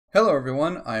Hello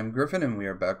everyone, I'm Griffin and we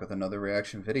are back with another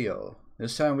reaction video.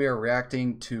 This time we are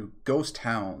reacting to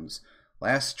Hounds,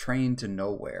 Last Train to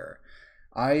Nowhere.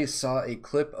 I saw a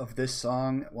clip of this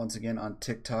song once again on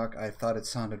TikTok. I thought it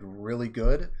sounded really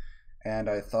good and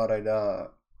I thought I'd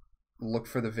look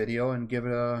for the video and give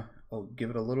it a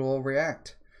little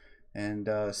react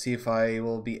and see if I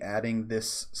will be adding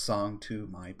this song to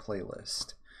my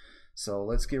playlist. So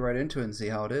let's get right into it and see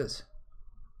how it is.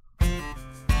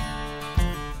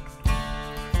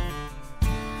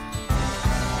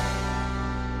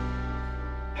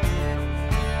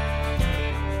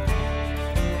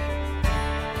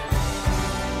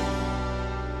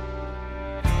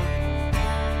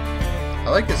 I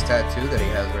like this tattoo that he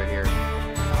has right here.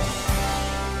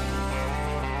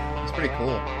 It's pretty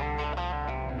cool.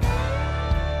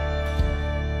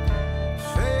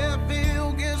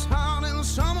 Fairfield gets hot in the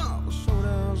summer, so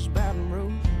does Baton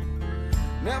Rouge.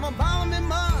 Never bother me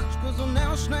much, cause I'm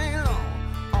never staying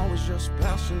on, always just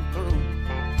passing through.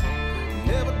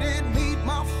 Never did meet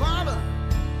my father,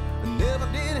 never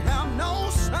did have no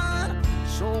son.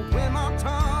 So when my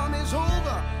time is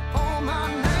over, all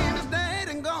my name is dead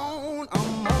and gone.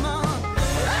 I'm on a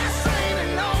last train to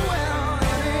nowhere,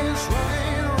 and it's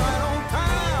running right on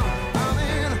time. I'm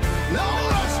in no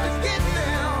rush to get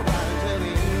there, right until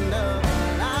the end of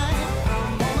the night.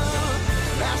 I'm on a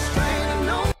last train to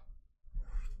nowhere.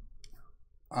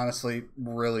 Honestly,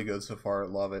 really good so far. I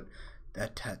love it.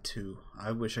 That tattoo.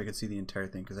 I wish I could see the entire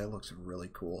thing because that looks really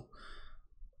cool.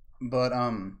 But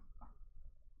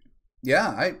yeah,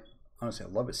 I honestly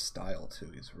love his style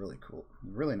too. He's really cool.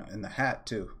 Really nice. And the hat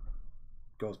too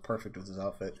goes perfect with his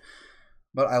outfit.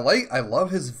 But I love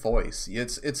his voice.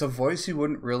 It's a voice you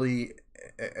wouldn't really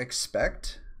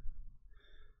expect.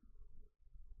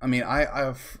 I mean,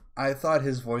 I thought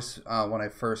his voice when I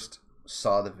first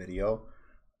saw the video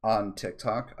on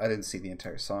TikTok. I didn't see the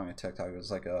entire song on TikTok. It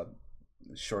was like a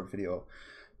short video.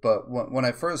 But when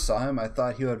I first saw him, I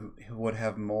thought he would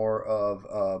have more of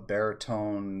a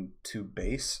baritone to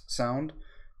bass sound,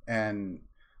 and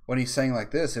when he sang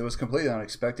like this, it was completely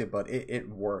unexpected. But it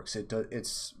works. It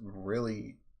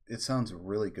sounds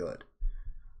really good.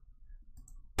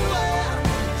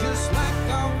 Just like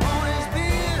I've always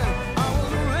been, I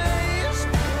was raised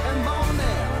and born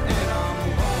there, and I'm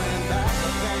going back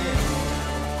again.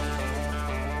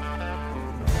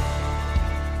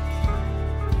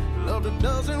 Loved a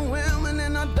dozen women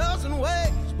in a dozen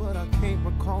ways, but I can't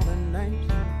recall their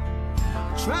names.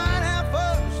 I tried at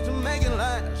first to make it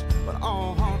last, but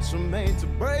all hearts are made to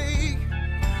break.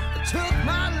 I took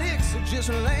my licks of just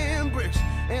laying bricks,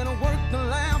 and I worked the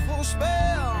land for a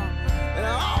spell. And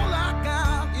all I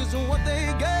got is what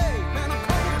they gave, and a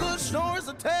couple good stories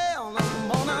to tell.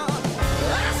 I'm on a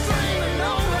last train to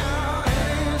nowhere,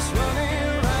 and it's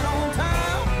running right on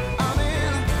time. I'm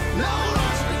in no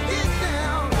rush to get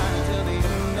down, right until the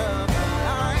end of the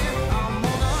line. I'm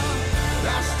on a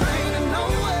last train to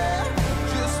nowhere,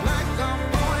 just like I've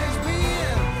always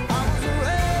been. I was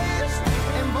raised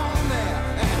and born there,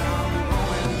 and I'm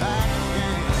going back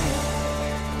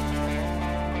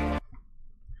again.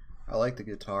 I like the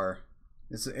guitar.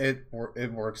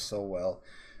 It works so well.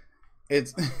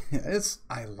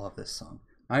 I love this song.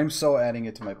 I'm so adding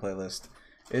it to my playlist.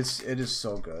 It is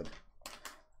so good.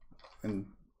 And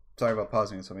sorry about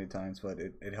pausing it so many times, but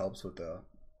it helps with the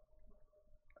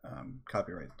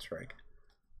copyright strike.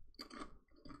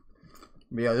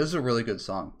 But yeah, this is a really good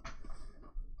song.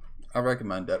 I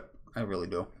recommend it. I really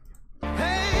do.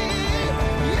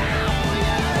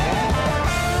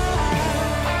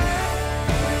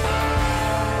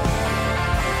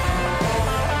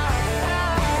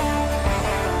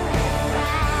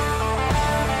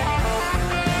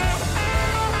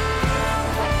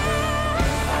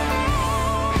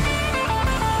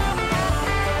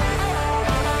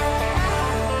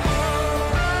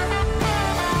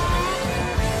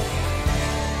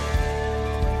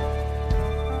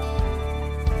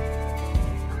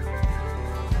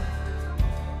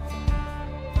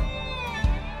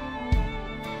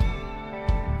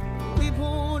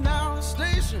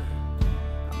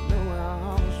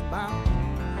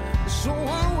 It's a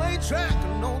one-way track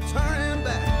and no turning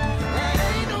back.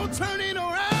 There ain't no turning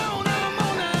around. I'm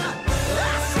on that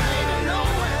last train to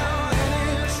nowhere,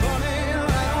 and it's running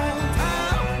right on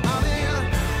time. I'm in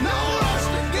no rush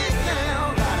to get down,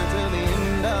 right until the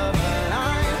end of the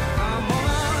line. I'm on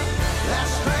that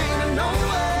last train to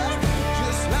nowhere,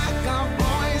 just like I've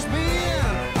always been.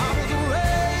 I was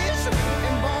raised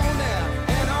and born there,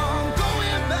 and I'm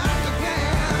going back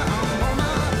again. I'm on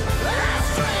that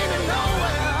last train to nowhere.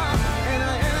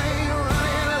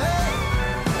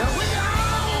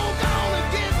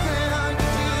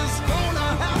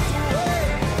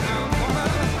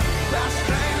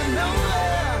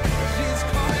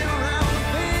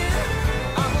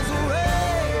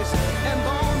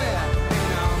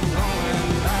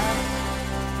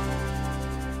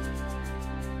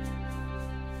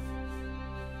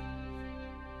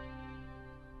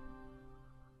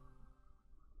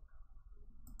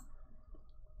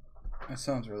 That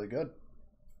sounds really good.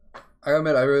 I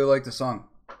admit, I really like the song.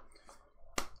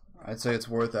 I'd say it's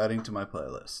worth adding to my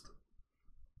playlist.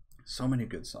 So many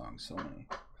good songs, so many.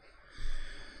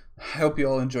 I hope you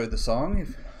all enjoyed the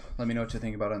song. Let me know what you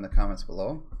think about it in the comments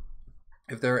below.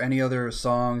 If there are any other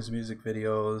songs, music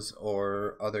videos,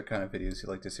 or other kind of videos you'd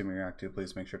like to see me react to,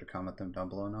 please make sure to comment them down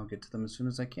below and I'll get to them as soon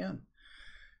as I can.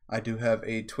 I do have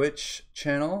a Twitch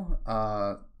channel.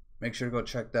 Make sure to go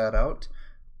check that out.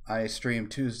 I stream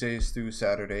Tuesdays through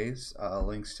Saturdays.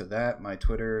 Links to that, my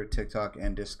Twitter, TikTok,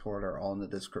 and Discord are all in the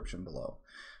description below.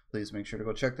 Please make sure to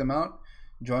go check them out.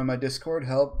 Join my Discord,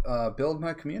 help build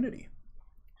my community.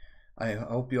 I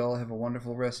hope you all have a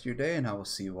wonderful rest of your day, and I will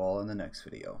see you all in the next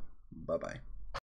video. Bye-bye.